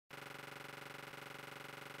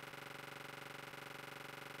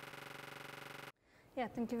Yeah,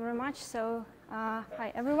 thank you very much. So,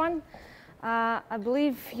 hi everyone. I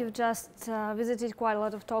believe you've just visited quite a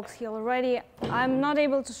lot of talks here already. I'm not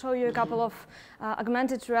able to show you a couple of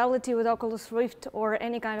augmented reality with Oculus Rift or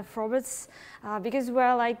any kind of robots because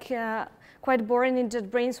we're like quite boring in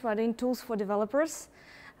JetBrains. We're doing tools for developers.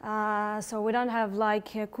 So we don't have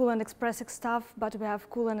like cool and expressive stuff, but we have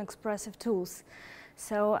cool and expressive tools.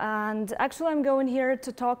 So, and actually I'm going here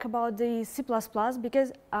to talk about the C++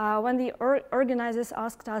 because when the organizers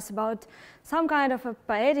asked us about some kind of a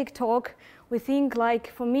poetic talk, we think like,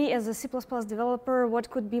 for me as a C++ developer, what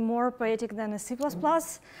could be more poetic than a C++?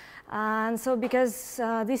 And so because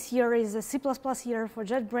this year is a C++ year for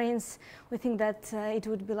JetBrains, we think that it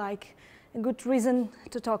would be like a good reason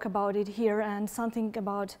to talk about it here and something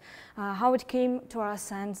about how it came to us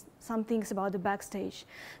and some things about the backstage.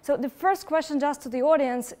 So the first question just to the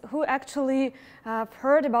audience, who actually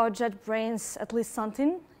heard about JetBrains, at least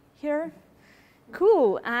something here?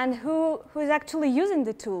 Cool, and who is actually using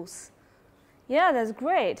the tools? Yeah, that's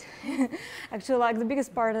great. Actually like the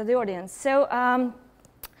biggest part of the audience. So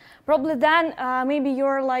probably then maybe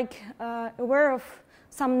you're like aware of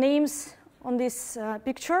some names on this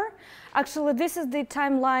picture. Actually, this is the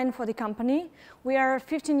timeline for the company. We are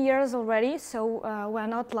 15 years already, so we're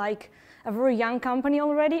not like a very young company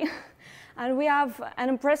already. And we have an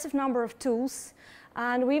impressive number of tools.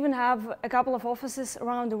 And we even have a couple of offices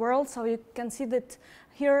around the world. So you can see that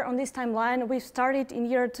here on this timeline, we started in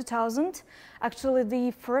year 2000. Actually,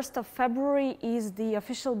 the 1st of February is the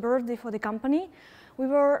official birthday for the company. We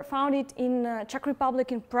were founded in Czech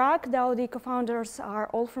Republic in Prague, though the co-founders are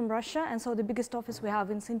all from Russia, and so the biggest office we have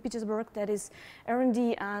in St. Petersburg, that is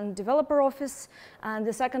R&D and developer office, and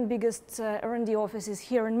the second biggest R&D office is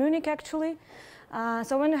here in Munich, actually.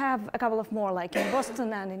 So we have a couple of more, like in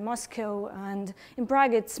Boston and in Moscow, and in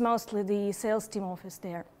Prague it's mostly the sales team office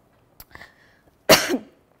there.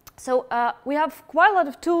 So we have quite a lot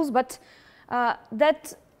of tools, but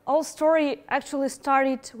that whole story actually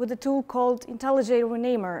started with a tool called IntelliJ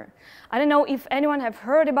Renamer. I don't know if anyone have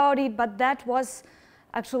heard about it, but that was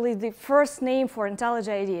actually the first name for IntelliJ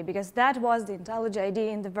IDE, because that was the IntelliJ IDE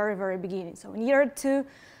in the very, very beginning. So in year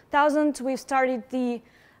 2000, we started the,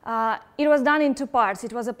 it was done in two parts.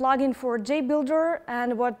 It was a plugin for JBuilder,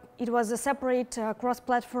 and it was a separate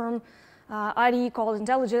cross-platform IDE called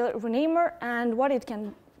IntelliJ Renamer, and what it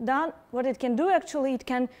can do actually, it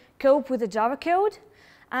can cope with the Java code,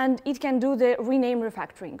 and it can do the rename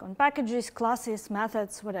refactoring on packages, classes,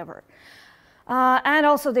 methods, whatever. And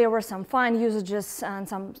also there were some fine usages and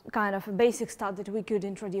some kind of basic stuff that we could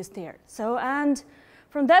introduce there. So, and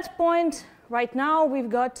from that point, right now, we've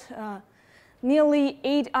got nearly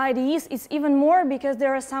 8 IDEs. It's even more because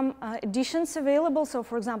there are some additions available. So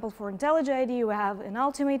for example, for IntelliJ IDE, we have an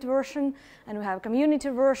ultimate version, and we have a community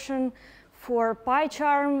version. For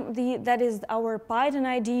PyCharm, that is our Python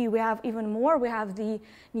IDE, we have even more. We have the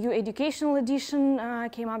new educational edition,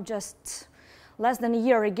 came up just less than a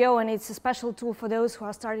year ago, and it's a special tool for those who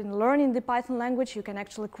are starting learning the Python language. You can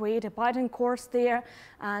actually create a Python course there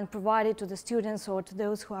and provide it to the students or to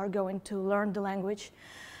those who are going to learn the language.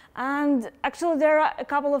 And actually, there are a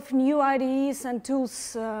couple of new IDEs and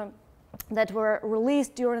tools that were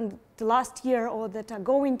released during the last year or that are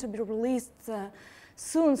going to be released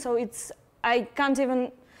soon. So I can't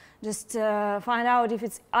even just find out if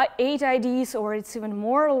it's 8 IDEs or it's even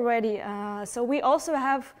more already. So we also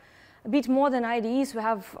have a bit more than IDEs. We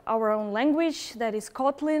have our own language, that is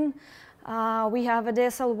Kotlin. We have a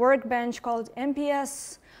DSL workbench called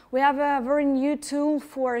MPS. We have a very new tool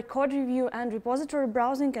for code review and repository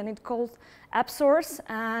browsing, and it's called AppSource.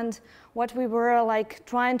 And what we were like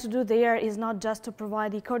trying to do there is not just to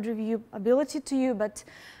provide the code review ability to you, but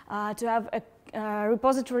to have a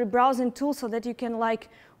repository browsing tool so that you can like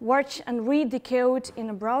watch and read the code in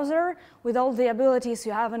a browser with all the abilities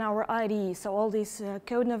you have in our IDE. So all this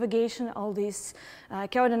code navigation, all this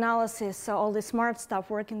code analysis, so all the smart stuff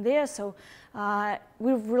working there. So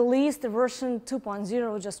we've released the version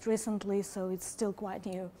 2.0 just recently, so it's still quite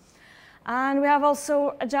new. And we have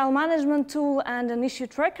also agile management tool and an issue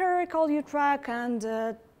tracker called uTrack,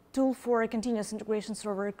 and tool for a continuous integration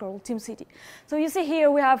server called TeamCity. So you see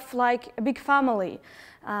here we have like a big family,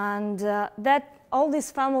 and all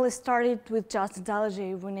this family started with just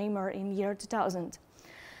IntelliJ Renamer in year 2000.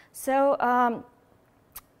 So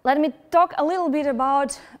let me talk a little bit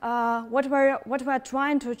about what we're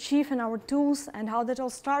trying to achieve in our tools and how that all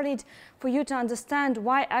started, for you to understand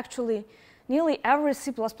why actually nearly every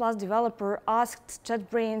C++ developer asked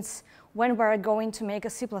JetBrains when we're going to make a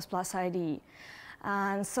C++ IDE.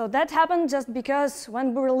 And so that happened just because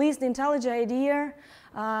when we released the IntelliJ IDEA,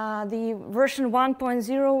 the version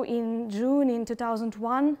 1.0 in June in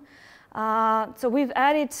 2001, so we've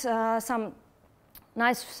added some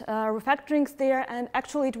nice refactorings there, and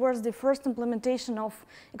actually it was the first implementation of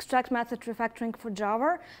extract method refactoring for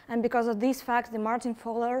Java, and because of this fact, the Martin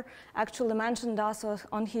Fowler actually mentioned us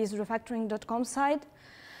on his refactoring.com site.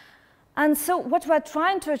 And so what we're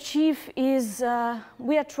trying to achieve is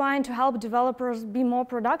we are trying to help developers be more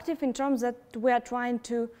productive in terms that we are trying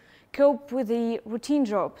to cope with the routine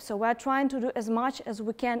job. So we're trying to do as much as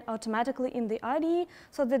we can automatically in the IDE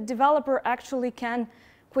so the developer actually can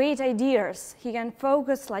create ideas. He can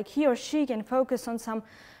focus, like he or she can focus on some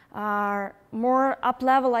more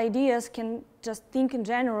up-level ideas, can just think in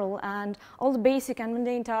general, and all the basic and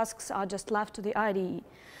mundane tasks are just left to the IDE.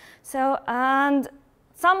 So, and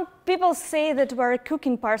some people say that we're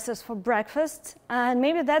cooking parsers for breakfast, and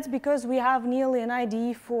maybe that's because we have nearly an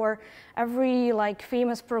IDE for every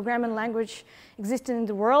famous programming language existing in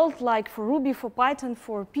the world, like for Ruby, for Python,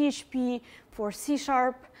 for PHP, for C#.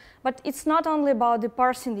 But it's not only about the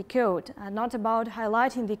parsing the code, and not about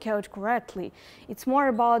highlighting the code correctly. It's more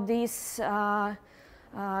about these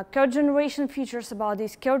code generation features, about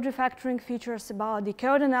these code refactoring features, about the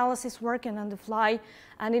code analysis working on the fly.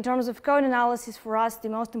 And in terms of code analysis, for us, the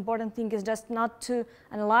most important thing is just not to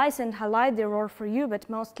analyze and highlight the error for you, but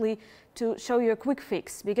mostly to show you a quick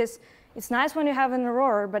fix. Because it's nice when you have an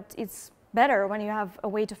error, but it's better when you have a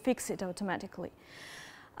way to fix it automatically.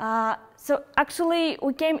 So actually,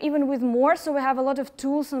 we came even with more. So we have a lot of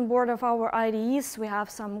tools on board of our IDEs. We have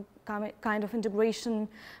some kind of integration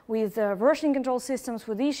with version control systems,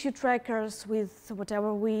 with issue trackers, with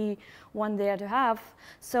whatever we want there to have.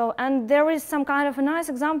 So, and there is some kind of a nice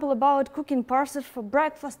example about cooking parsers for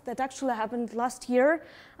breakfast that actually happened last year.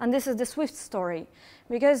 And this is the Swift story.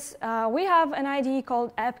 Because we have an IDE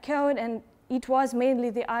called AppCode, and it was mainly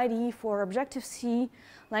the IDE for Objective-C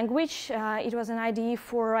language. It was an IDE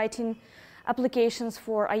for writing applications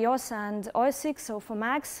for iOS and OS X, so for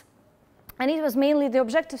Macs. And it was mainly the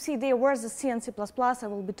Objective-C. There was the C and C++. I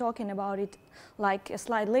will be talking about it like a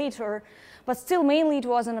slide later. But still, mainly it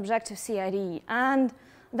was an Objective-C IDE. And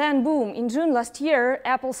then, boom, in June last year,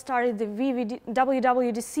 Apple started the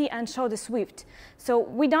WWDC and showed the Swift. So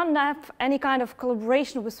we don't have any kind of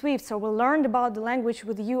collaboration with Swift, so we learned about the language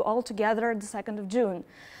with you all together the 2nd of June.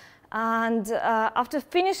 And after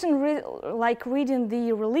finishing reading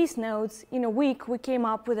the release notes, in a week we came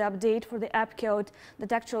up with an update for the AppCode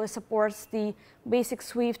that actually supports the basic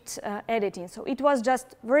Swift editing. So it was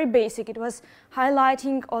just very basic. It was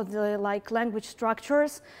highlighting of the language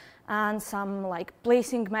structures and some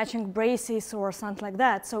placing matching braces or something like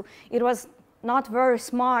that. So it was not very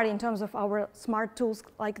smart in terms of our smart tools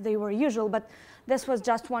like they were usual, but this was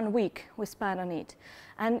just 1 week we spent on it.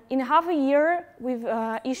 And in half a year, we've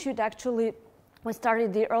we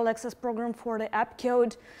started the Early Access program for the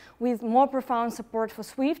AppCode with more profound support for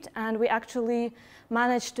Swift, and we actually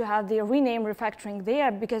managed to have the rename refactoring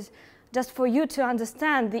there, because just for you to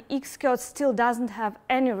understand, the Xcode still doesn't have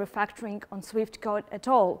any refactoring on Swift code at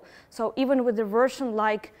all. So even with the version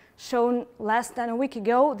shown less than a week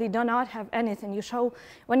ago, they do not have anything.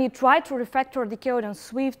 When you try to refactor the code on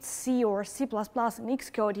Swift, C, or C++ and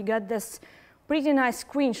Xcode, you get this pretty nice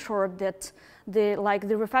screenshot that the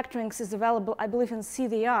refactorings is available, I believe in C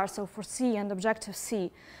they are, so for C and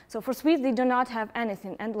Objective-C. So for Swift, they do not have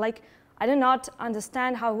anything. And I do not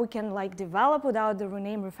understand how we can develop without the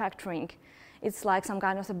rename refactoring. It's some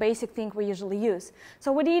kind of a basic thing we usually use.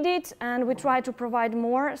 So we did it, and we tried to provide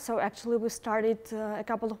more. So actually, we started a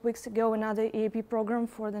couple of weeks ago another EAP program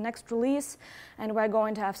for the next release, and we're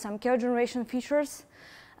going to have some code generation features.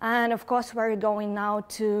 And of course, we're going now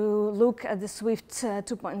to look at the Swift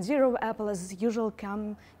 2.0. Apple, as usual,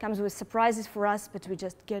 comes with surprises for us, but we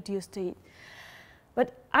just get used to it.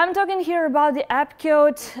 But I'm talking here about the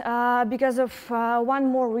AppCode because of one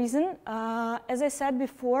more reason. As I said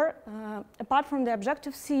before, apart from the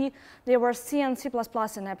Objective-C, there were C and C++ in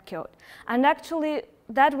AppCode. And actually,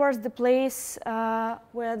 that was the place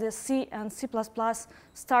where the C and C++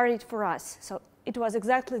 started for us. So it was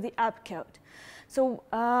exactly the AppCode. So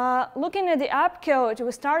looking at the AppCode,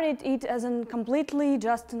 we started it as completely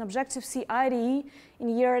just an Objective-C IDE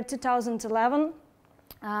in year 2011.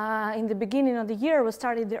 In the beginning of the year, we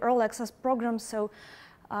started the Early Access program. So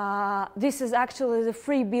this is actually the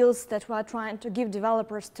free builds that we're trying to give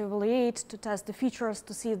developers to evaluate, to test the features,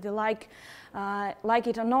 to see if they like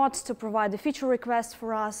it or not, to provide the feature requests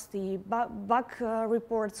for us, the bug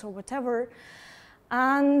reports or whatever.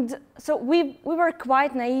 And so we were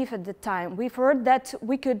quite naive at the time. We've heard that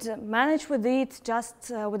we could manage with it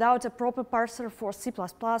just without a proper parser for C++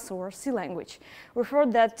 or C language. We've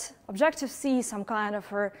heard that Objective-C is some kind of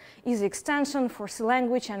easy extension for C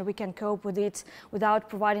language, and we can cope with it without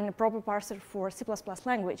providing a proper parser for C++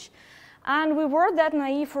 language. And we were that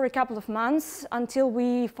naive for a couple of months until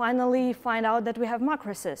we finally find out that we have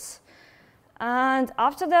macroses. And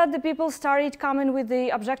after that, the people started coming with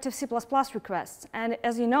the Objective-C++ requests. And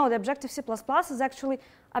as you know, the Objective-C++ is actually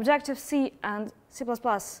Objective-C and C++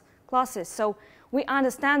 classes. So we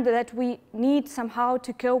understand that we need somehow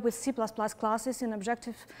to cope with C++ classes in in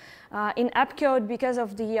AppCode because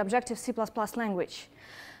of the Objective-C++ language.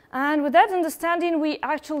 And with that understanding, we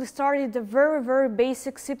actually started the very, very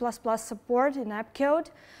basic C++ support in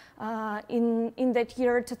AppCode in that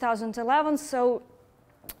year 2011. So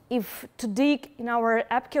if to dig in our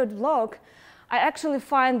AppCode blog, I actually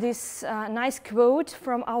find this nice quote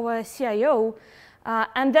from our CIO,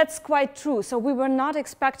 and that's quite true. So we were not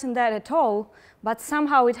expecting that at all, but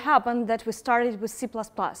somehow it happened that we started with C++.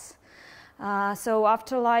 So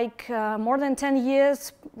after more than 10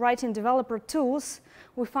 years writing developer tools,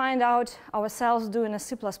 we find out ourselves doing a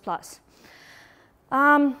C++.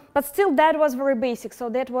 But still, that was very basic. So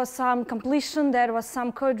that was some completion, that was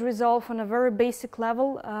some code resolve on a very basic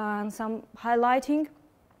level, and some highlighting.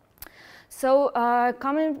 So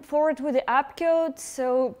coming forward with the AppCode,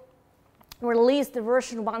 so we released the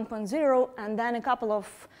version 1.0, and then a couple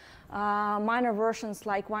of minor versions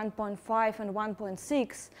like 1.5 and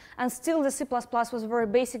 1.6. And still, the C++ was very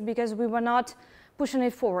basic because we were not pushing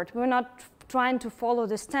it forward. We were not trying to follow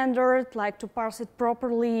the standard, like to parse it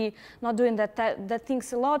properly, not doing that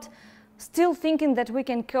things a lot, still thinking that we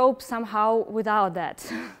can cope somehow without that.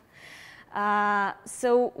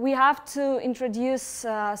 So we have to introduce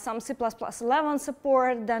some C++ 11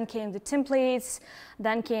 support, then came the templates,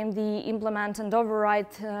 then came the implement and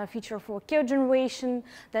override feature for code generation,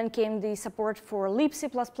 then came the support for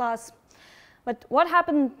libc++. But what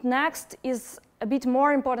happened next is a bit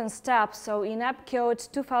more important step. So in AppCode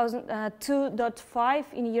 2.5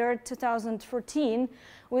 in year 2014,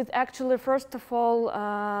 we've actually first of all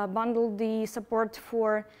bundled the support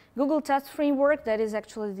for Google Test Framework. That is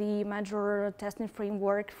actually the major testing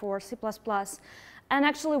framework for C++. And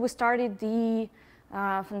actually we started the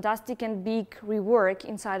fantastic and big rework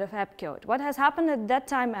inside of AppCode. What has happened at that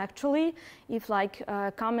time actually, if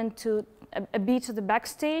comment to a bit to the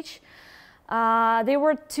backstage, there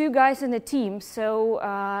were two guys in the team. So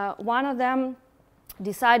one of them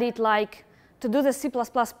decided to do the C++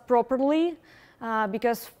 properly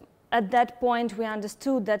because at that point we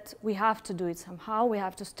understood that we have to do it somehow, we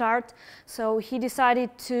have to start. So he decided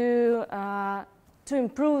to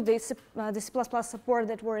improve the C++ support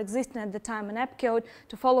that were existing at the time in AppCode,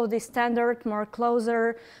 to follow the standard more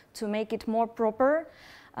closer, to make it more proper.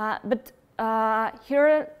 But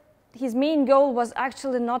here his main goal was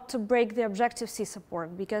actually not to break the Objective-C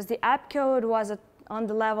support, because the AppCode was on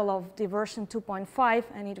the level of the version 2.5,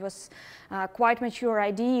 and it was quite mature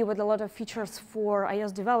IDE with a lot of features for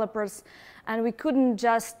iOS developers, and we couldn't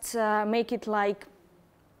just make it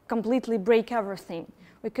completely break everything.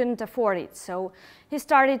 We couldn't afford it. So he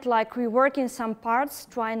started reworking some parts,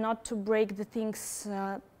 trying not to break the things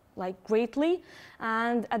greatly,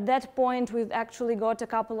 and at that point we've actually got a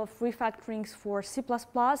couple of refactorings for C++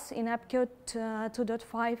 in AppCode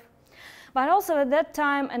 2.5. But also at that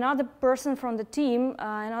time, another person from the team,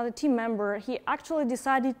 another team member, he actually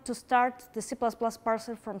decided to start the C++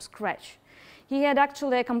 parser from scratch. He had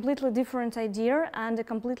actually a completely different idea and a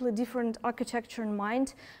completely different architecture in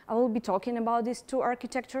mind. I will be talking about these two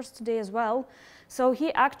architectures today as well. So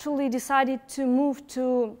he actually decided to move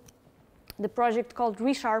to the project called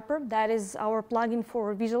ReSharper, that is our plugin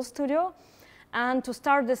for Visual Studio, and to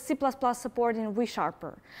start the C++ support in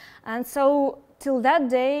ReSharper. And so till that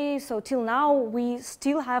day, so till now, we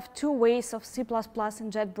still have two ways of C++ in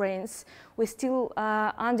JetBrains. We still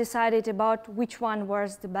undecided about which one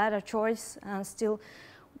was the better choice, and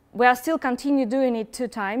we are still continue doing it 2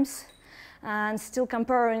 times and still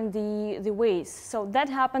comparing the ways. So that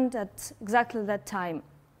happened at exactly that time.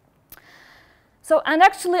 So, and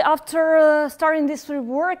actually after starting this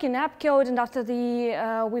rework in AppCode, and after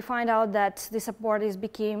we find out that the support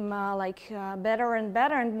became better and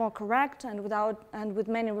better and more correct, and with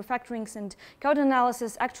many refactorings and code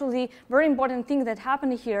analysis, actually very important thing that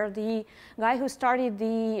happened here, the guy who started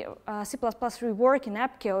the C++ rework in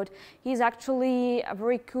AppCode, he's actually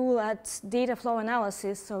very cool at data flow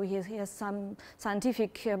analysis, so he has some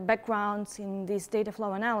scientific backgrounds in this data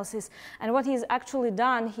flow analysis, and what he's actually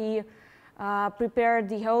done, he prepared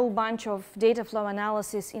the whole bunch of data flow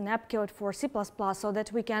analysis in AppCode for C++ so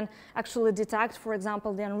that we can actually detect, for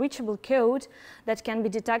example, the unreachable code that can be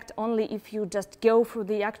detected only if you just go through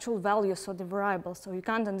the actual values of the variable. So you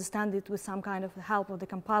can't understand it with some kind of help of the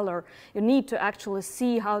compiler. You need to actually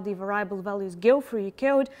see how the variable values go through your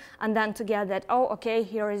code and then to get that, oh, okay,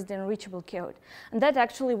 here is the unreachable code. And that's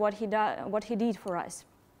actually what he did for us.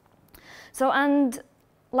 So, and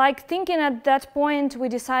like thinking at that point, we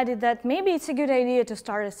decided that maybe it's a good idea to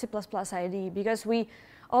start a C++ IDE because we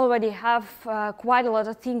already have quite a lot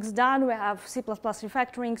of things done. We have C++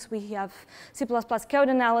 refactorings, we have C++ code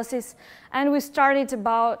analysis, and we started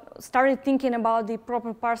thinking about the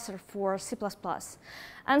proper parser for C++.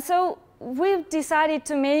 And so we've decided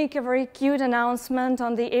to make a very cute announcement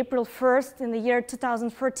on the April 1st in the year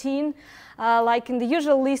 2014. Like in the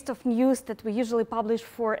usual list of news that we usually publish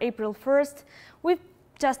for April 1st, we've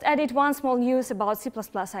just added one small news about C++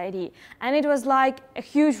 IDE. And it was like a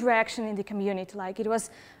huge reaction in the community. Like it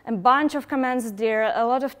was a bunch of comments there, a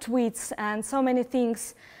lot of tweets, and so many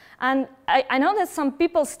things. And I know that some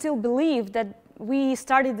people still believe that we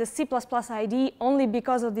started the C++ IDE only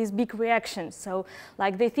because of these big reactions. So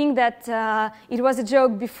like they think that it was a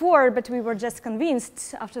joke before, but we were just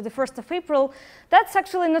convinced after the 1st of April. That's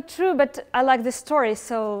actually not true, but I like the story,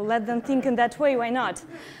 so let them think in that way, why not?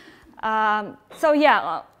 So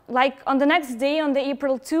yeah, like on the next day, on the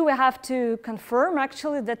April 2, we have to confirm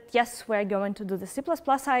actually that yes, we're going to do the C++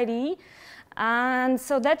 IDE. And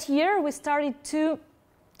so that year we started 2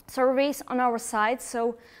 surveys on our site.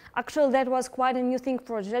 So actually that was quite a new thing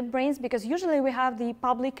for JetBrains because usually we have the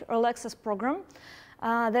public early access program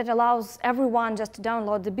that allows everyone just to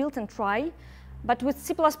download the build and try. But with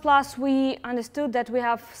C++, we understood that we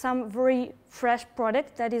have some very fresh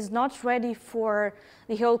product that is not ready for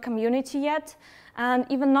the whole community yet, and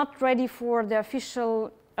even not ready for the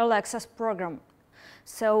official early access program.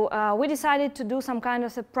 So we decided to do some kind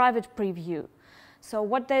of a private preview. So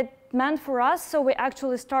what that meant for us, so we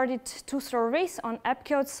actually started 2 surveys on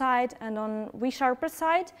AppCode side and on ReSharper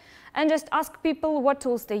side, and just ask people what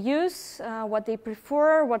tools they use, what they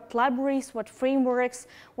prefer, what libraries, what frameworks,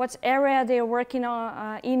 what area they're working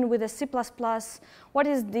on, in with the C++, what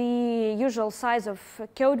is the usual size of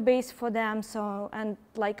code base for them, so, and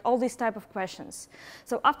like all these type of questions.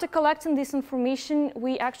 So after collecting this information,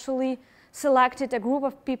 we actually selected a group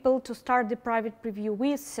of people to start the private preview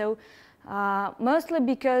with. So mostly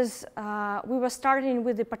because we were starting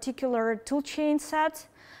with a particular toolchain set.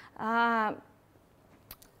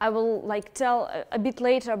 I will like tell a bit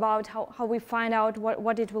later about how we find out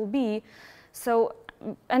what it will be. So,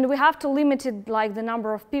 and we have to limit it, like the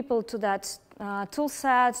number of people to that tool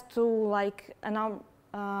set, to like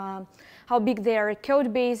how big their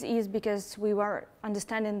code base is, because we were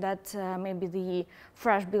understanding that maybe the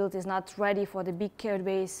fresh build is not ready for the big code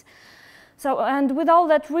base. So, and with all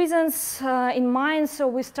that reasons in mind, so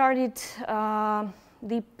we started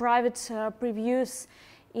the private previews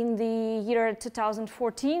in the year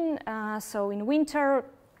 2014, so in winter,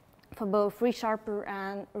 for both ReSharper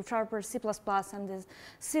and ReSharper C++ and the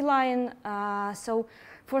CLion. So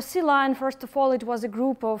for CLion, first of all, it was a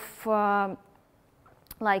group of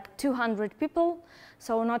like 200 people,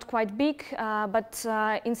 so not quite big, but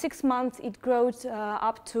in 6 months it grew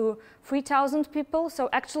up to 3,000 people. So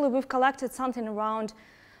actually we've collected something around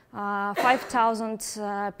 5,000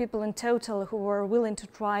 people in total who were willing to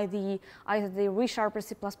try either the ReSharper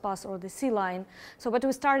C++ or the CLion. So, but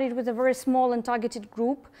we started with a very small and targeted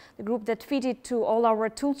group, the group that fitted to all our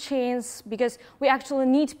tool chains, because we actually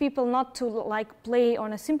need people not to like play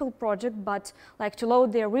on a simple project, but like to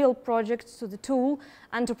load their real projects to the tool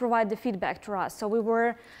and to provide the feedback to us. So we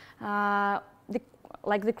were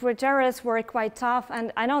the criteria were quite tough,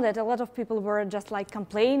 and I know that a lot of people were just like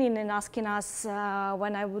complaining and asking us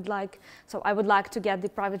when I would like to get the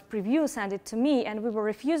private preview, send it to me, and we were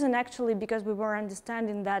refusing actually because we were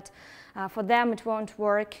understanding that for them it won't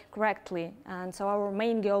work correctly, and so our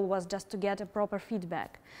main goal was just to get a proper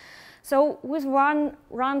feedback. So we've run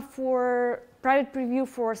for private preview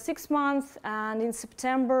for 6 months, and in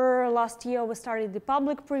September last year we started the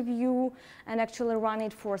public preview and actually ran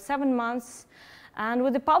it for 7 months. And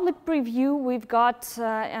with the public preview, we've got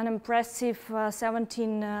an impressive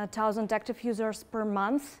 17,000 active users per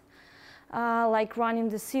month, like running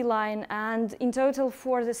the CLion. And in total,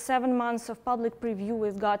 for the 7 months of public preview,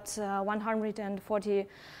 we've got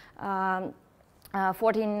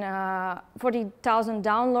 40,000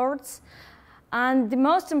 downloads. And the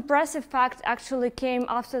most impressive fact actually came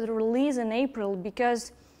after the release in April,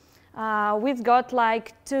 because we've got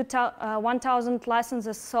like 1,000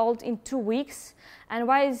 licenses sold in 2 weeks, And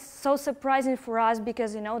why it's so surprising for us,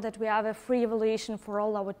 because you know that we have a free evaluation for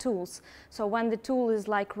all our tools. So when the tool is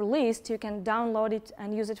like released, you can download it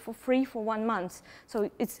and use it for free for 1 month. So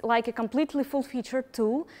it's like a completely full-featured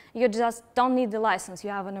tool. You just don't need the license.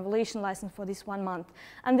 You have an evaluation license for this 1 month.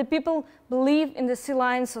 And the people believe in the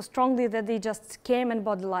CLion so strongly that they just came and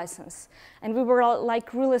bought the license. And we were all,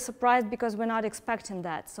 like really surprised, because we're not expecting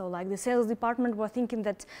that. So like the sales department were thinking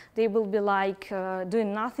that they will be like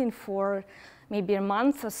doing nothing for maybe a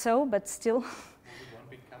month or so, but still. Was it one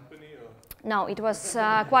big company? Or? No, it was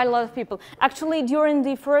quite a lot of people. Actually, during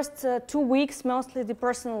the first 2 weeks, mostly the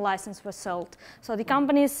personal license was sold. So the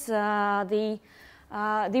companies, they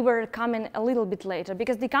were coming a little bit later,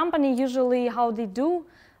 because the company usually, how they do,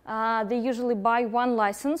 they usually buy one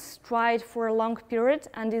license, try it for a long period,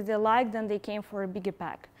 and if they like, then they came for a bigger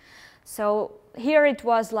pack. So here it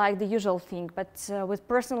was like the usual thing, but with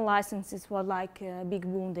personal licenses, it was like a big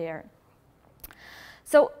boom there.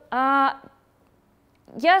 So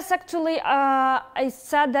yes, actually, I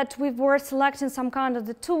said that we were selecting some kind of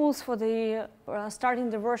the tools for the starting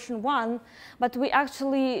the version 1, but we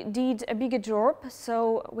actually did a bigger job.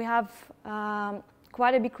 So we have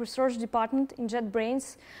quite a big research department in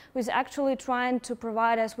JetBrains, who is actually trying to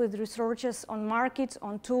provide us with researches on markets,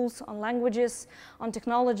 on tools, on languages, on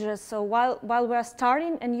technologies. So while we're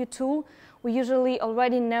starting a new tool, we usually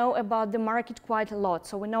already know about the market quite a lot.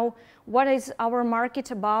 So we know what is our market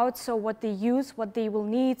about, so what they use, what they will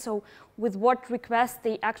need, so with what requests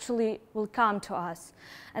they actually will come to us.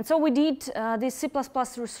 And so we did this C++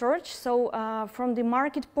 research. So from the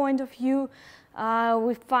market point of view,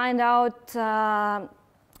 we find out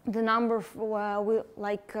the number,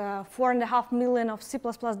 like 4.5 million of C++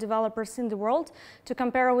 developers in the world. To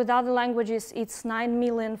compare with other languages, it's 9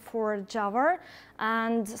 million for Java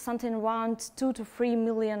and something around 2 to 3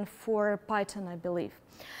 million for Python, I believe.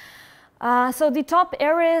 So the top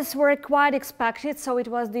areas were quite expected. So it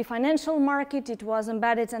was the financial market, it was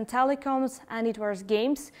embedded and telecoms, and it was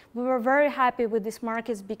games. We were very happy with these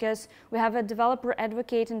markets because we have a developer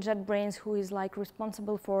advocate in JetBrains who is like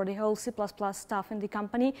responsible for the whole C++ stuff in the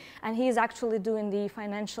company, and he is actually doing the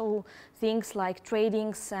financial things like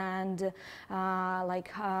tradings and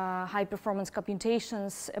high performance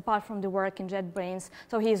computations apart from the work in JetBrains.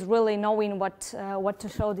 So he is really knowing what to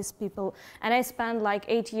show these people. And I spent like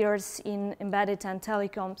 8 years in embedded and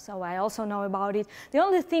telecom, so I also know about it. The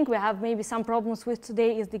only thing we have maybe some problems with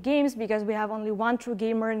today is the games, because we have only one true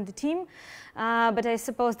gamer in the team. But I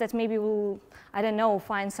suppose that maybe we'll, I don't know,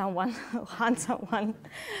 find someone, hunt someone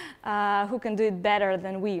who can do it better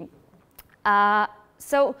than we.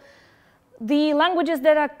 So the languages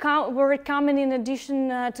that were coming in addition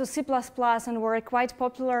to C++ and were quite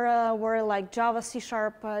popular were like Java, C#,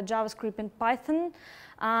 JavaScript, and Python.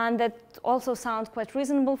 And that also sounds quite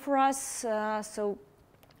reasonable for us. So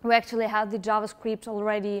we actually have the JavaScript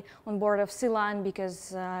already on board of CLion,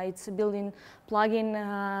 because it's a built-in plugin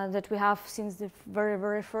that we have since the very,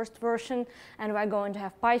 very first version. And we're going to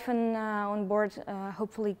have Python on board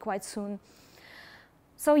hopefully quite soon.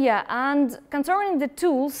 So yeah, and concerning the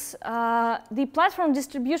tools, the platform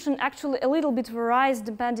distribution actually a little bit varies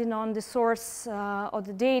depending on the source of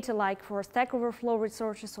the data, like for Stack Overflow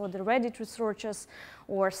researches or the Reddit researches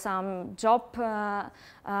or some job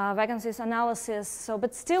vacancies analysis. So,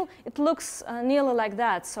 but still, it looks nearly like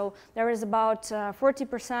that. So there is about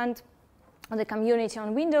 40% of the community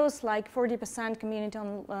on Windows, like 40% community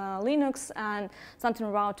on Linux, and something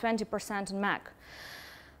around 20% on Mac.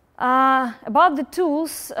 About the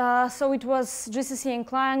tools, so it was GCC and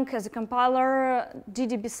Clang as a compiler,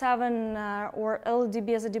 GDB7 or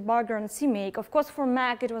LLDB as a debugger, and CMake. Of course, for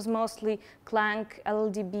Mac, it was mostly Clang,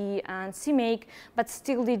 LLDB, and CMake, but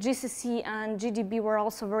still the GCC and GDB were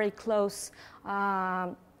also very close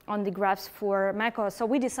on the graphs for macOS. So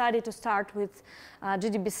we decided to start with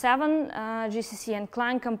GDB7, GCC, and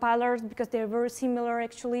Clang compilers, because they're very similar,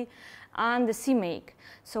 actually, and the CMake.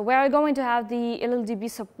 So we are going to have the LLDB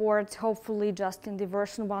support, hopefully just in the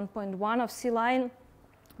version 1.1 of CLion,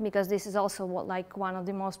 because this is also like one of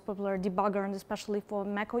the most popular debugger, and especially for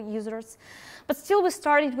Mac users. But still, we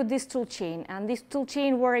started with this toolchain, and this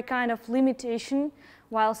toolchain were a kind of limitation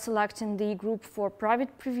while selecting the group for private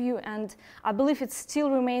preview, and I believe it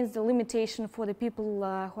still remains the limitation for the people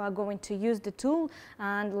who are going to use the tool,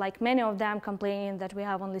 and like many of them complaining that we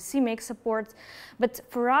have only CMake support. But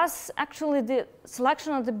for us, actually, the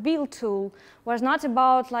selection of the build tool was not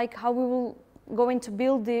about like how we will going to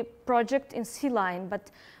build the project in CLion,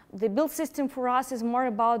 but the build system for us is more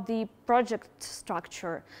about the project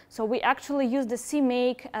structure. So we actually use the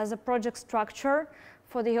CMake as a project structure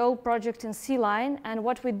for the whole project in CLion. And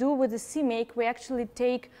what we do with the CMake, we actually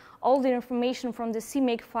take all the information from the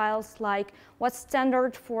CMake files, like what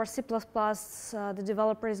standard for C++ the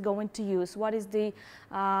developer is going to use, what is the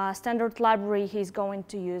standard library he's going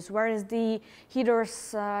to use, where is the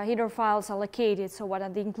header files allocated, so what are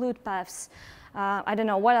the include paths, I don't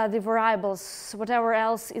know, what are the variables, whatever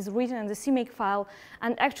else is written in the CMake file.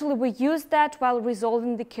 And actually we use that while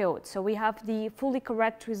resolving the code. So we have the fully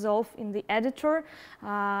correct resolve in the editor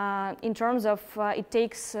in terms of it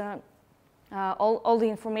takes all the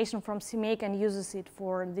information from CMake and uses it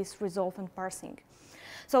for this resolve and parsing.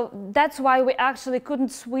 So that's why we actually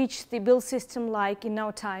couldn't switch the build system like in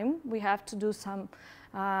no time. We have to do some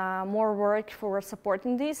more work for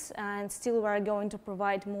supporting this, and still we're going to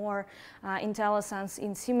provide more IntelliSense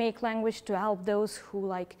in CMake language to help those who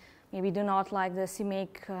like maybe do not like the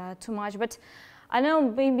CMake too much. But I know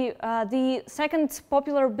maybe the second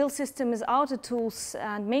popular build system is AutoTools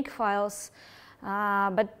and Makefiles.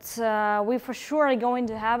 But we for sure are going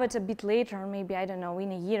to have it a bit later, maybe, I don't know,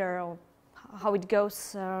 in a year, or how it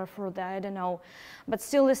goes for that, I don't know. But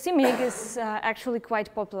still, the CMake is actually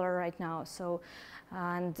quite popular right now. So,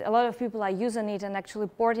 and a lot of people are using it and actually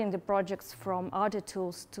porting the projects from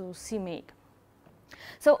AutoTools to CMake.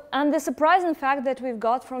 So, and the surprising fact that we've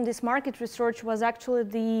got from this market research was actually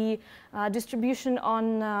the distribution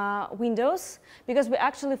on Windows, because we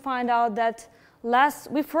actually find out that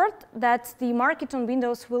we thought that the market on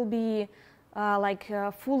Windows will be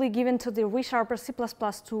fully given to the ReSharper C++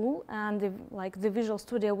 tool and the Visual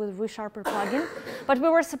Studio with ReSharper plugin. But we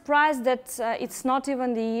were surprised that it's not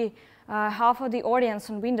even the half of the audience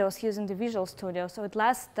on Windows using the Visual Studio, so it's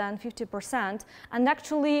less than 50%. And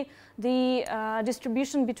actually, the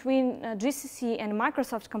distribution between GCC and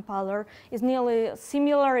Microsoft compiler is nearly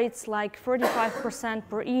similar. It's like 35%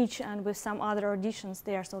 per each, and with some other additions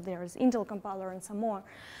there. So there's Intel compiler and some more.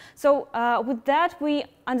 So with that, we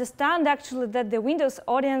understand actually that the Windows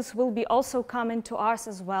audience will be also coming to us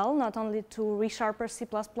as well, not only to ReSharper C++.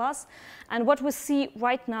 And what we see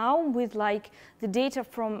right now with like the data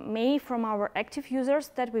from May from our active users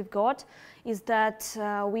that we've got is that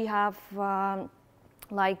we have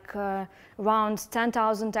around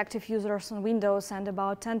 10,000 active users on Windows and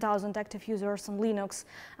about 10,000 active users on Linux,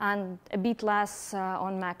 and a bit less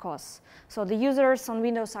on macOS. So the users on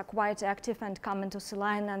Windows are quite active and come into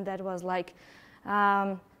CLion, and that was like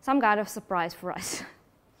some kind of surprise for us.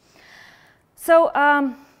 So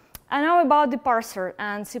I know about the parser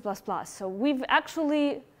and C++. So we've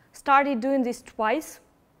actually started doing this twice,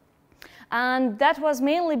 and that was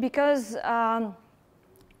mainly because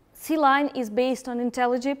CLion is based on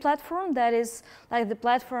IntelliJ platform. That is like the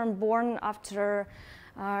platform born after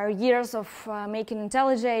years of making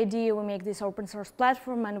IntelliJ IDE. We make this open source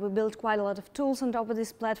platform, and we build quite a lot of tools on top of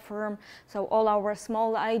this platform. So all our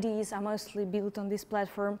small IDEs are mostly built on this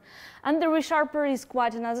platform. And the ReSharper is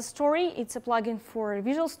quite another story. It's a plugin for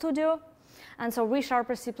Visual Studio. And so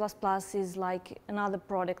ReSharper C++ is like another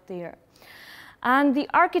product there. And the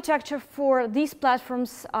architecture for these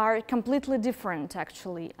platforms are completely different,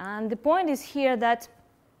 actually. And the point is here that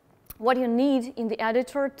what you need in the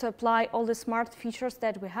editor to apply all the smart features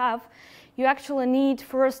that we have, you actually need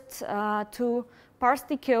first to parse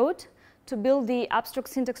the code, to build the abstract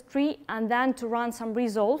syntax tree, and then to run some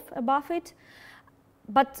resolve above it.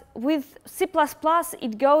 But with C++,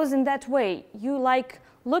 it goes in that way. You like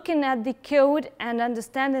looking at the code and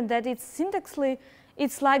understanding that it's syntactically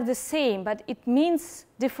it's like the same, but it means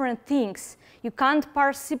different things. You can't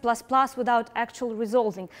parse C++ without actual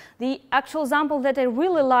resolving. The actual example that I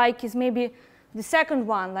really like is maybe the second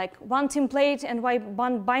one, like one template and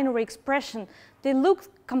one binary expression. They look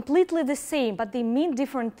completely the same, but they mean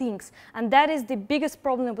different things. And that is the biggest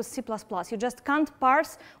problem with C++. You just can't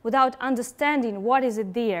parse without understanding what is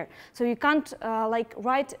it there. So you can't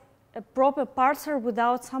write a proper parser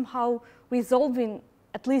without somehow resolving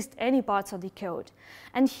at least any parts of the code.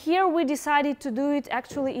 And here we decided to do it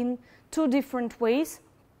actually in two different ways.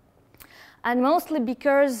 And mostly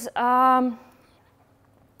because, yeah,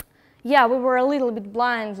 we were a little bit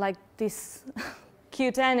blind, like this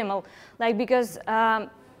cute animal. Like, because the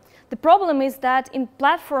problem is that in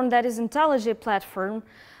platform that is IntelliJ platform,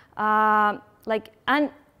 and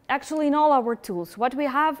actually in all our tools. What we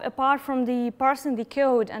have, apart from the parsing the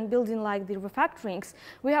code and building like the refactorings,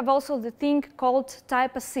 we have also the thing called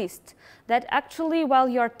type assist, that actually while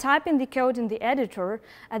you're typing the code in the editor,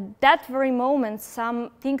 at that very moment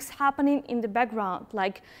some things happening in the background,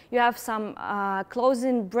 like you have some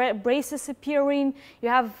closing braces appearing, you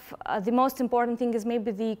have the most important thing is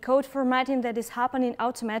maybe the code formatting that is happening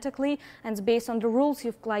automatically, and it's based on the rules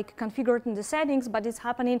you've like configured in the settings, but it's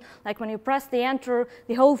happening like when you press the enter,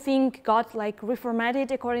 the whole thing got like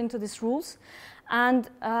reformatted according to these rules. And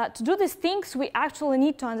to do these things, we actually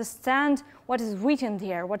need to understand what is written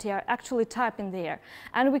there, what you are actually typing there.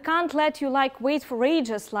 And we can't let you like wait for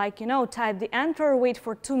ages, like, you know, type the enter, wait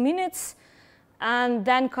for 2 minutes, and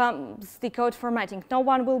then comes the code formatting. No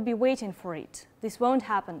one will be waiting for it. This won't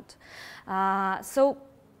happen.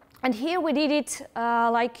 And here we did it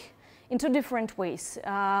like in 2 different ways.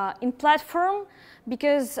 In platform,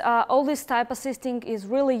 because all this type assisting is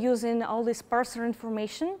really using all this parser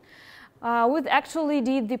information, we actually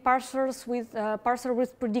did the parsers with parser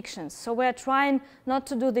with predictions. So we're trying not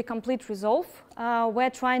to do the complete resolve.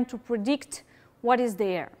 We're trying to predict what is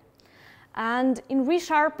there. And in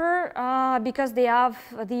ReSharper, because they have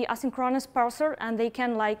the asynchronous parser and they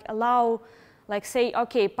can like allow, like say,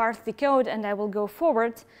 okay, parse the code and I will go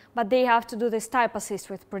forward, but they have to do this type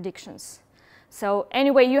assist with predictions. So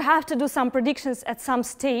anyway, you have to do some predictions at some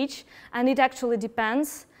stage, and it actually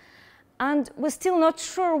depends. And we're still not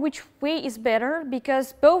sure which way is better,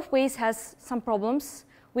 because both ways has some problems.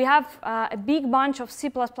 We have a big bunch of C++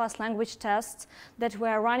 language tests that we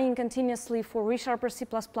are running continuously for ReSharper C++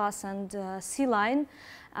 and CLion.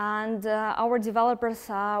 And our developers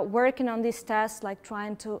are working on these tests, like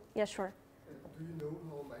trying to, yeah, sure. Do you know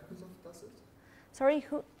how Microsoft does it? Sorry,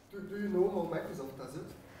 who? Do you know how Microsoft does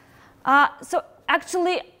it? So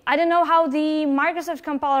actually, I don't know how the Microsoft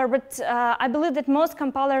compiler, but I believe that most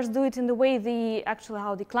compilers do it in the way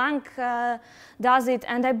how the Clang does it,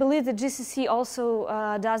 and I believe the GCC also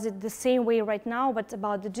does it the same way right now. But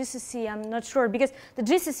about the GCC, I'm not sure, because the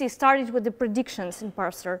GCC started with the predictions in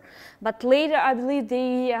parser, but later I believe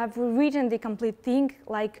they have rewritten the complete thing.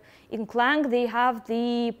 Like in Clang, they have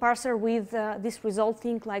the parser with this resolve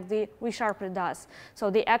thing, like the ReSharper does. So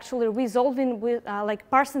they actually resolving with like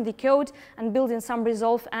parsing the code and building some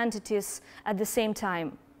resolve entities at the same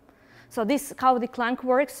time. So this is how the Clang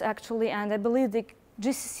works actually, and I believe the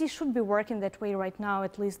GCC should be working that way right now,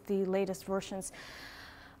 at least the latest versions.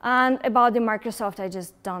 And about the Microsoft, I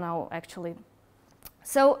just don't know actually.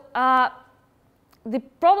 So the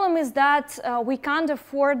problem is that we can't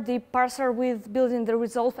afford the parser with building the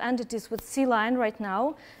resolve entities with CLion right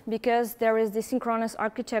now, because there is the synchronous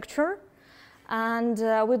architecture. And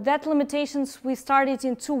with that limitations, we started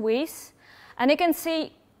in 2 ways. And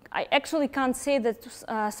I actually can't say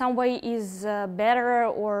that some way is better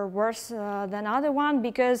or worse than other one,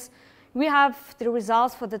 because we have the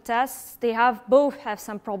results for the tests. They both have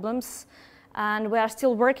some problems, and we are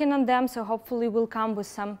still working on them. So hopefully we'll come with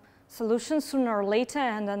some solutions sooner or later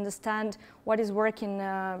and understand what is working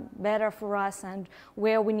better for us and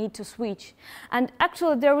where we need to switch. And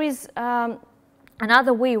actually there is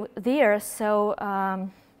another way there. So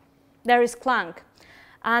there is Clang.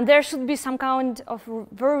 And there should be some kind of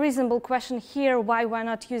very reasonable question here why we're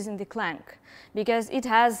not using the Clang, because it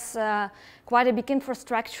has quite a big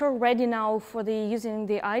infrastructure ready now for using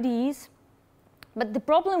the IDEs. But the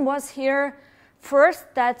problem was here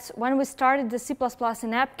first that when we started the C++ in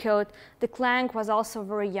AppCode, the Clang was also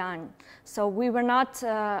very young. So we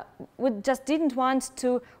just didn't want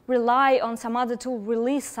to rely on some other tool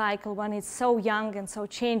release cycle when it's so young and so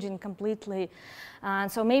changing completely.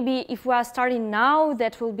 And so maybe if we are starting now,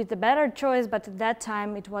 that will be the better choice, but at that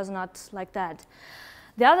time it was not like that.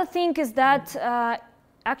 The other thing is that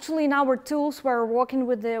actually in our tools we're working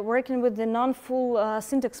with the non-full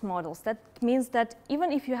syntax models. That means that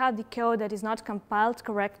even if you have the code that is not compiled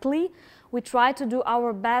correctly, we try to do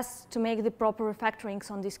our best to make the proper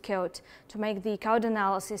refactorings on this code, to make the code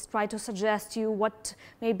analysis, try to suggest you what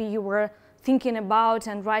maybe you were thinking about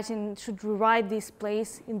and should rewrite this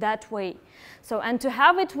place in that way. So, and to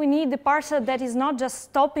have it, we need the parser that is not just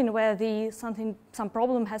stopping where some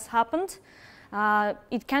problem has happened.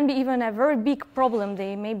 It can be even a very big problem.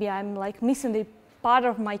 Maybe I'm like missing the part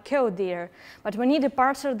of my code there. But we need a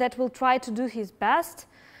parser that will try to do his best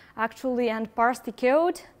actually and parse the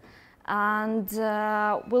code, and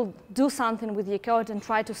will do something with the code and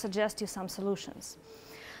try to suggest you some solutions.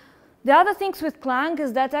 The other things with Clang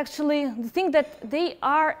is that actually the thing that they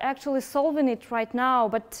are actually solving it right now,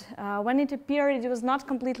 but when it appeared, it was not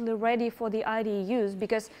completely ready for the IDE use,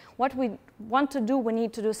 because what we want to do, we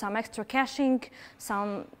need to do some extra caching,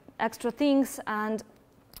 some extra things, and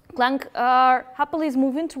Clang happily is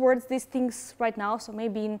moving towards these things right now, so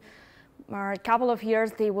maybe in a couple of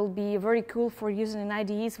years they will be very cool for using in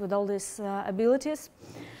IDEs with all these abilities.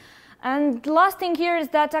 And the last thing here is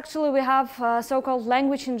that actually we have so-called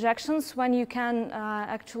language injections when you can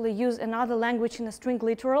actually use another language in a string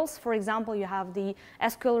literals. For example, you have the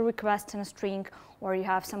SQL request in a string, or you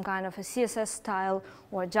have some kind of a CSS style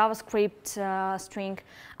or JavaScript string.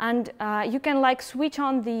 And you can like switch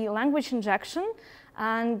on the language injection,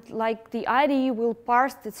 and like the IDE will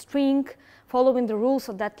parse the string following the rules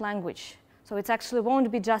of that language. So it actually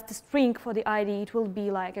won't be just a string for the IDE, it will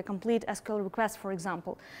be like a complete SQL request, for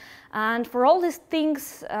example. And for all these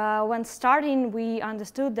things, when starting, we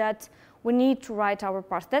understood that we need to write our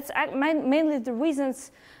parser. That's mainly the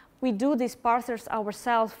reasons we do these parsers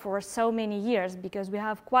ourselves for so many years, because we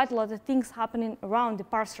have quite a lot of things happening around the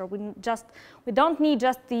parser. We don't need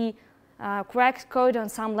just the correct code on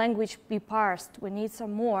some language be parsed. We need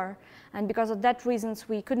some more. And because of that reasons,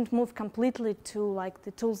 we couldn't move completely to like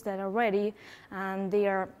the tools that are ready and they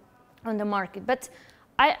are on the market. But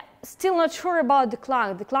I'm still not sure about the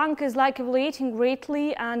Clang. The Clang is like evaluating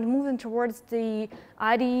greatly and moving towards the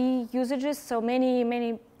IDE usages. So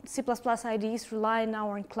many C++ IDEs rely now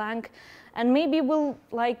on Clang, and maybe we'll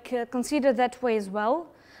like consider that way as well.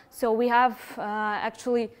 So we have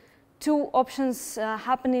actually two options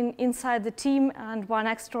happening inside the team and one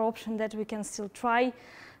extra option that we can still try.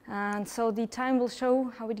 And so the time will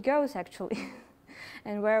show how it goes actually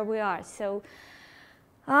and where we are. So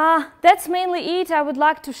that's mainly it. I would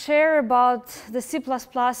like to share about the C++ in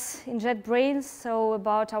JetBrains, so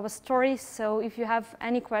about our story. So if you have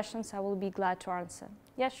any questions, I will be glad to answer.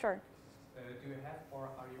 Yeah, sure. Do you have or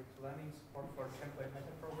are you planning support for template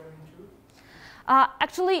metaprogramming too?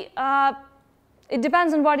 Actually, it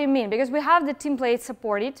depends on what you mean, because we have the templates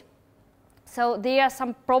supported. So there are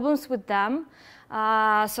some problems with them.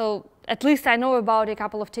 So at least I know about a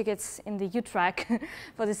couple of tickets in the U-track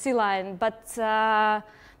for the CLion. But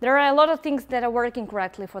there are a lot of things that are working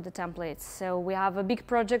correctly for the templates. So we have a big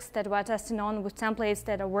projects that we're testing on with templates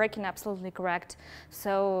that are working absolutely correct.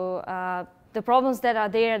 So the problems that are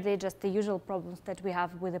there, they're just the usual problems that we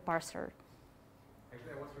have with the parser.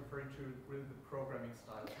 Actually, I was referring to really the programming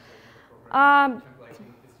style.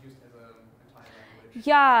 Templating is used as an entire language.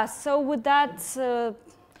 Yeah, so with that,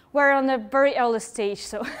 we're on a very early stage.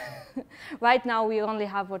 So right now we only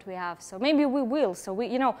have what we have. So maybe we will. So we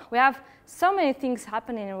have so many things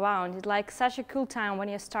happening around. It's like such a cool time when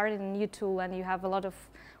you're starting a new tool and you have a lot of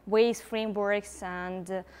ways, frameworks,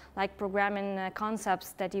 and like programming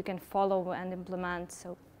concepts that you can follow and implement.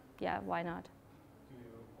 So yeah, why not? Do you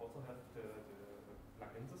also have the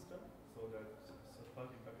plugin system so that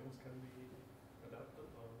third-party plugins can be adapted?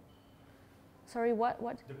 Or? Sorry, what?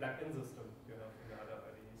 The plugin system you have in the other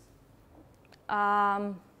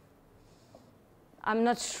IDEs. I'm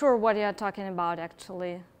not sure what you're talking about,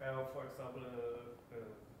 actually. For example,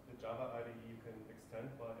 the Java IDE you can extend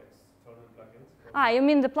by external plugins. You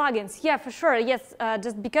mean the plugins? Yeah, for sure. Yes,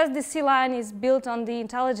 just because the CLion is built on the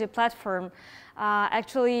IntelliJ platform,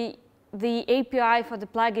 actually the API for the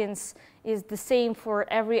plugins is the same for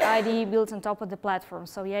every IDE built on top of the platform.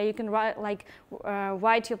 So yeah, you can write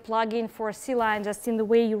your plugin for CLion just in the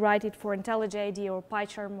way you write it for IntelliJ IDE or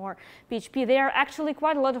PyCharm or PHP. There are actually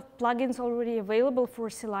quite a lot of plugins already available for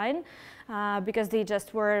CLion because they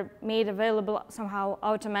just were made available somehow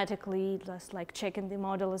automatically, just like checking the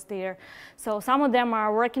model is there. So some of them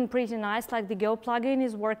are working pretty nice, like the Go plugin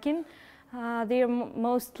is working there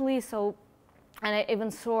mostly. So. And I even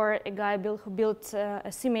saw a guy who built a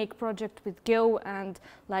CMake project with Go and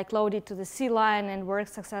like loaded to the CLion and worked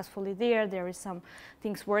successfully there. There is some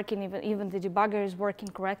things working, even the debugger is working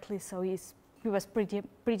correctly. So he was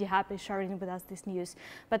pretty happy sharing with us this news.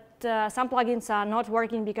 But some plugins are not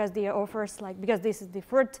working because the offers, because this is the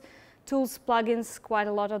third tools plugins, quite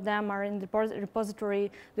a lot of them are in the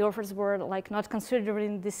repository. The offers were like not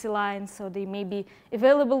considering the CLion, so they may be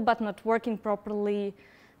available but not working properly.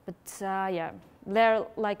 But yeah, there are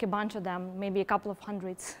like a bunch of them, maybe a couple of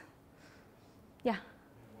hundreds. Yeah? One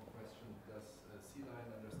more question. Does CLion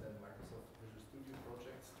understand Microsoft Visual Studio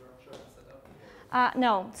project structure and setup?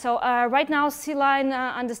 No. So right now, CLion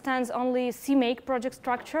understands only CMake project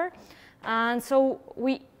structure. And so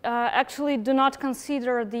we actually do not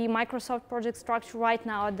consider the Microsoft project structure right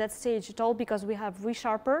now at that stage at all because we have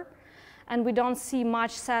ReSharper. And we don't see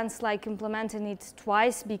much sense like implementing it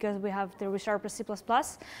twice because we have the ReSharper C++.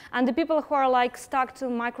 And the people who are like stuck to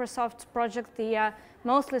Microsoft project, they are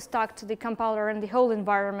mostly stuck to the compiler and the whole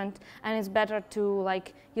environment. And it's better to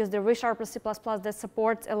like use the ReSharper C++ that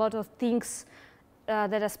supports a lot of things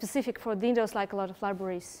that are specific for Windows, like a lot of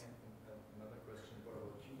libraries. Another question, what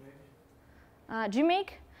about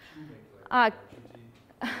Gmake? Like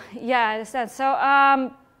Yeah, I understand. So,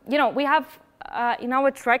 you know, we have in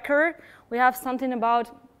our tracker, we have something about,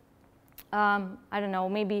 I don't know,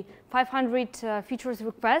 maybe 500 features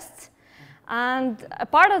requests. And a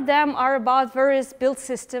part of them are about various build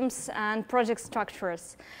systems and project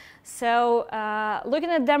structures. So looking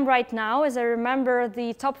at them right now, as I remember,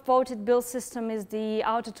 the top voted build system is the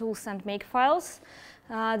AutoTools and Makefiles.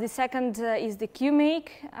 The second is the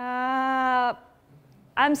QMake.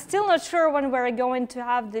 I'm still not sure when we're going to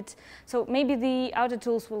have that. So maybe the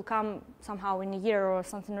AutoTools will come somehow in a year or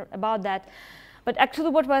something about that. But actually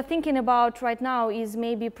what we're thinking about right now is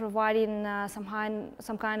maybe providing some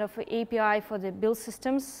kind of API for the build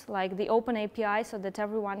systems, like the open API, so that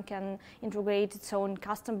everyone can integrate its own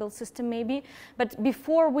custom build system maybe. But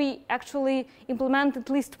before we actually implement at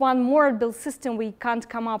least one more build system, we can't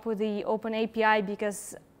come up with the open API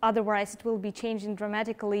because otherwise it will be changing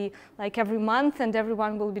dramatically like every month and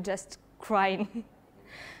everyone will be just crying.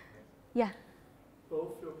 Yeah?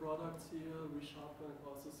 Both your products here, ReSharper and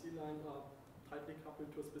also CLion, are tightly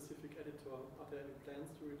coupled to a specific editor. Are there any plans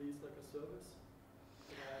to release like a service?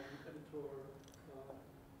 An editor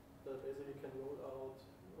that basically can roll out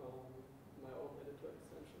my own editor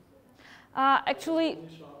extensions? Actually,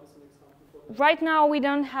 right now we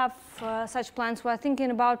don't have such plans. We're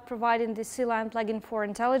thinking about providing the CLion plugin for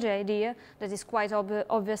IntelliJ IDEA. That is quite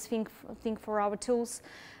obvious thing for our tools.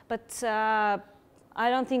 But I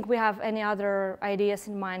don't think we have any other ideas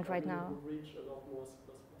in mind right now. Reach a lot more C++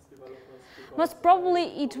 developers. Most probably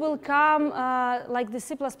it will come, like the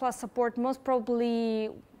C++ support, most probably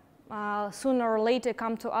sooner or later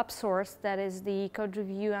come to AppSource, that is the code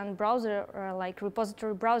review and browser, like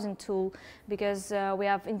repository browsing tool, because we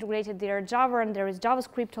have integrated there Java and there is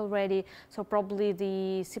JavaScript already, so probably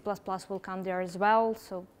the C++ will come there as well,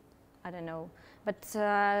 so I don't know. But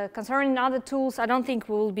concerning other tools, I don't think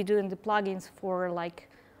we will be doing the plugins for like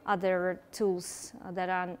other tools that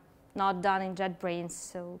are not done in JetBrains,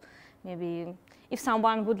 so maybe if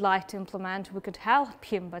someone would like to implement, we could help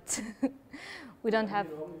him, but we don't have.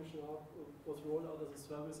 Was rolled out as a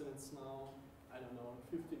service and it's now, I don't know,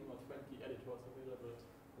 15 or 20 editors available,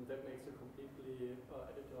 and that makes you completely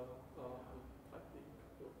editor tightly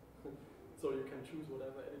coupled. So you can choose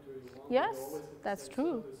whatever editor you want. Yes, that's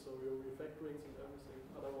true. Service, so your refactorings and everything.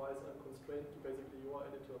 Otherwise, I'm constrained to basically your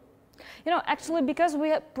editor. You know, actually, because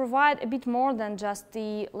we provide a bit more than just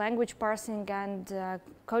the language parsing and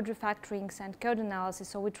code refactorings and code analysis,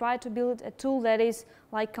 so we try to build a tool that is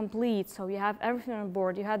like complete. So you have everything on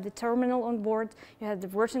board. You have the terminal on board. You have the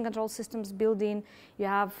version control systems built in. You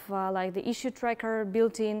have like the issue tracker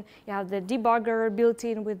built in. You have the debugger built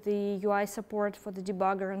in with the UI support for the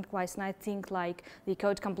debugger and quite nice thing like the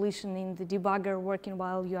code completion in the debugger working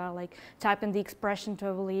while you are like typing the expression to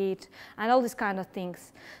evaluate and all these kind of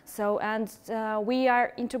things. So and we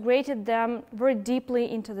are integrated them very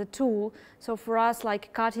deeply into the tool. So for us,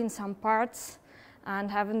 like cutting some parts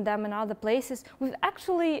and having them in other places, we've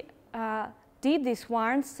actually did this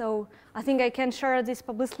once. So I think I can share this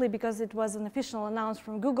publicly because it was an official announcement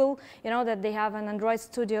from Google. You know that they have an Android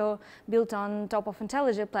Studio built on top of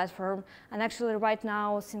IntelliJ platform, and actually right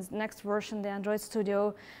now, since the next version, the Android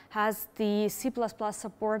Studio has the C++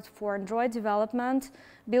 support for Android development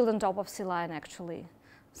built on top of CLion actually.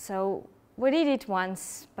 So we did it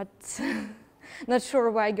once, but not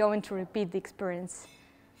sure we're going to repeat the experience.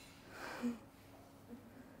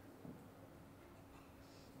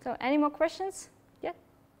 So any more questions? Yeah?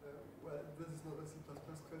 Well, this is not a C++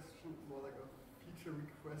 question, more like a feature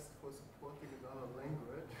request for supporting another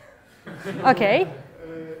language. Okay.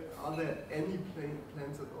 Are there any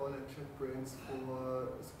plans at all at JetBrains for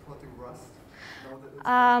supporting Rust? Now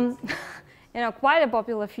that it's you know, quite a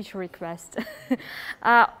popular feature request.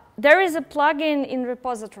 There is a plugin in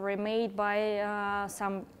repository made by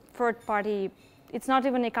some third-party. It's not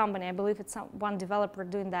even a company. I believe it's one developer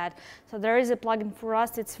doing that. So there is a plugin for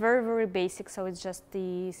Rust. It's very, very basic. So it's just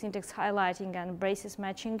the syntax highlighting and braces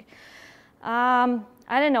matching. I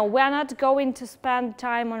don't know. We're not going to spend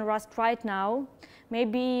time on Rust right now.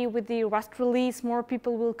 Maybe with the Rust release, more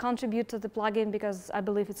people will contribute to the plugin because I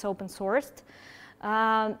believe it's open sourced.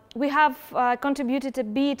 We have contributed a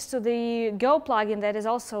bit to the Go plugin that is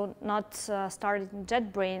also not started in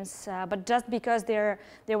JetBrains, but just because there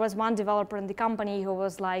was one developer in the company who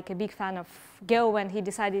was like a big fan of Go and he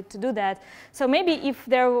decided to do that. So maybe if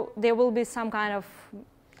there will be some kind of,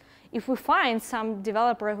 if we find some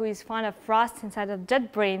developer who is fan of Rust inside of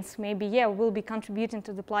JetBrains, maybe yeah, we'll be contributing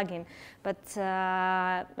to the plugin. But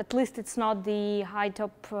at least it's not the high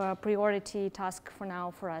top priority task for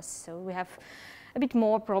now for us. So we have a bit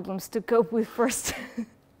more problems to cope with first.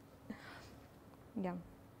 Yeah.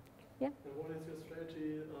 And what is your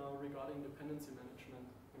strategy regarding dependency management?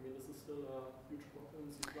 I mean, this is still a huge problem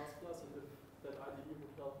in C++, and if that IDE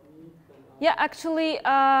would help me, then yeah, actually,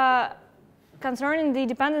 concerning the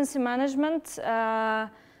dependency management,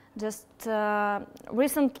 just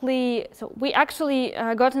recently, so we actually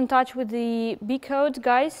got in touch with the BCode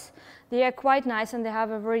guys. They are quite nice and they have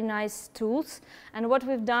a very nice tools. And what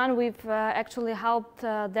we've done, we've actually helped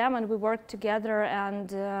them, and we worked together, and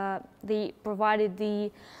they provided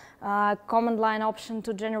the command line option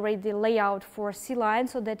to generate the layout for CLion,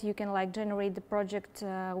 so that you can like generate the project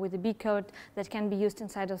with the BCode that can be used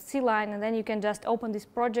inside of CLion, and then you can just open this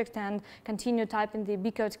project and continue typing the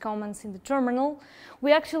BCode commands in the terminal.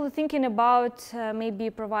 We're actually thinking about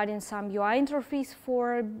maybe providing some UI interface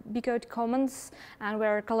for BCode commands, and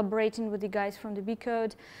we're collaborating with the guys from the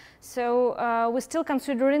BCode. So we're still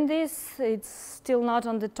considering this. It's still not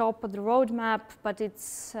on the top of the roadmap, but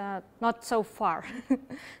it's not so far.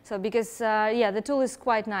 So because, yeah, the tool is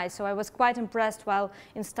quite nice. So I was quite impressed while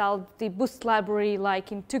installed the Boost library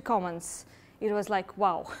like in 2 commands. It was like,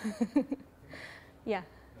 wow. Yeah.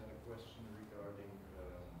 And a question regarding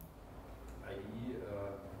IE.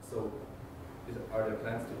 So are there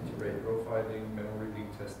plans to integrate profiling, memory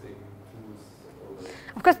leak testing tools?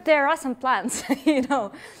 Of course, there are some plans, you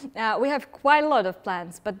know. We have quite a lot of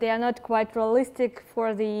plans, but they are not quite realistic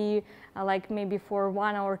for the, like maybe for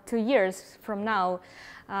 1 or 2 years from now.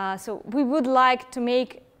 So we would like to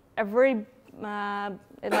make a very,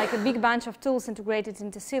 like a big bunch of tools integrated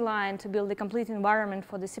into CLion to build a complete environment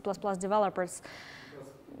for the C++ developers.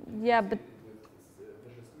 Because yeah, but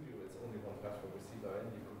Visual Studio, it's only one platform with CLion.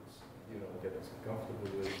 You could, get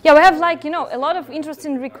comfortable with. yeah, we have like, you know, a lot of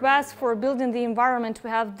interesting requests for building the environment. We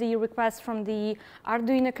have the requests from the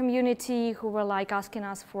Arduino community who were like asking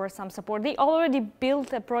us for some support. They already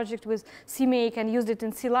built a project with CMake and used it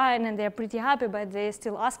in CLion, and they're pretty happy, but they're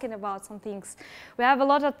still asking about some things. We have a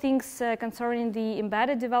lot of things concerning the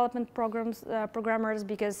embedded development programmers,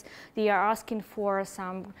 because they are asking for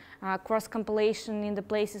some cross-compilation in the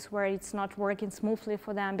places where it's not working smoothly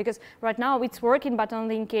for them. Because right now it's working, but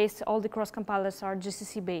only in case all the cross-compilers are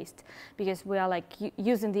GCC based, because we are like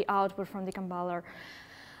using the output from the compiler.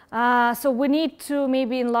 So we need to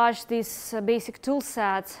maybe enlarge this basic tool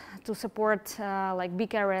set to support like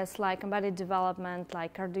big areas like embedded development,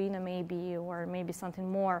 like Arduino maybe, or maybe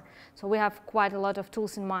something more. So we have quite a lot of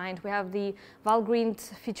tools in mind. We have the Valgrind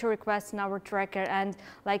feature requests in our tracker, and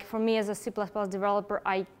like for me as a C++ developer,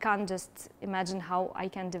 I can't just imagine how I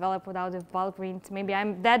can develop without a Valgrind. Maybe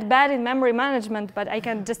I'm that bad in memory management, but I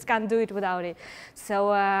just can't do it without it. So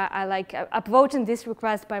I like upvoting this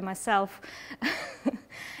request by myself.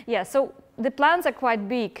 Yeah, so the plans are quite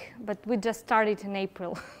big, but we just started in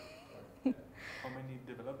April. How many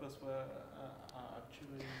developers were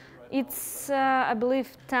actually right It's, I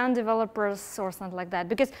believe, 10 developers or something like that.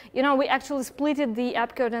 Because, you know, we actually splitted the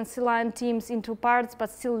AppCode and CLion teams into parts, but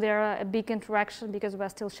still there are a big interaction because we're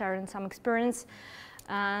still sharing some experience.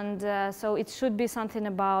 And so it should be something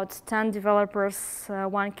about 10 developers,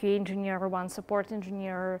 1 QA engineer, 1 support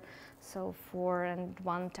engineer, so 4, and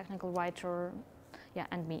 1 technical writer. Yeah,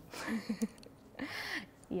 and me.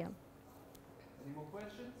 Yeah. Any more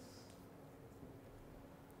questions?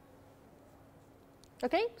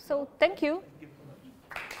 Okay, so thank you. Give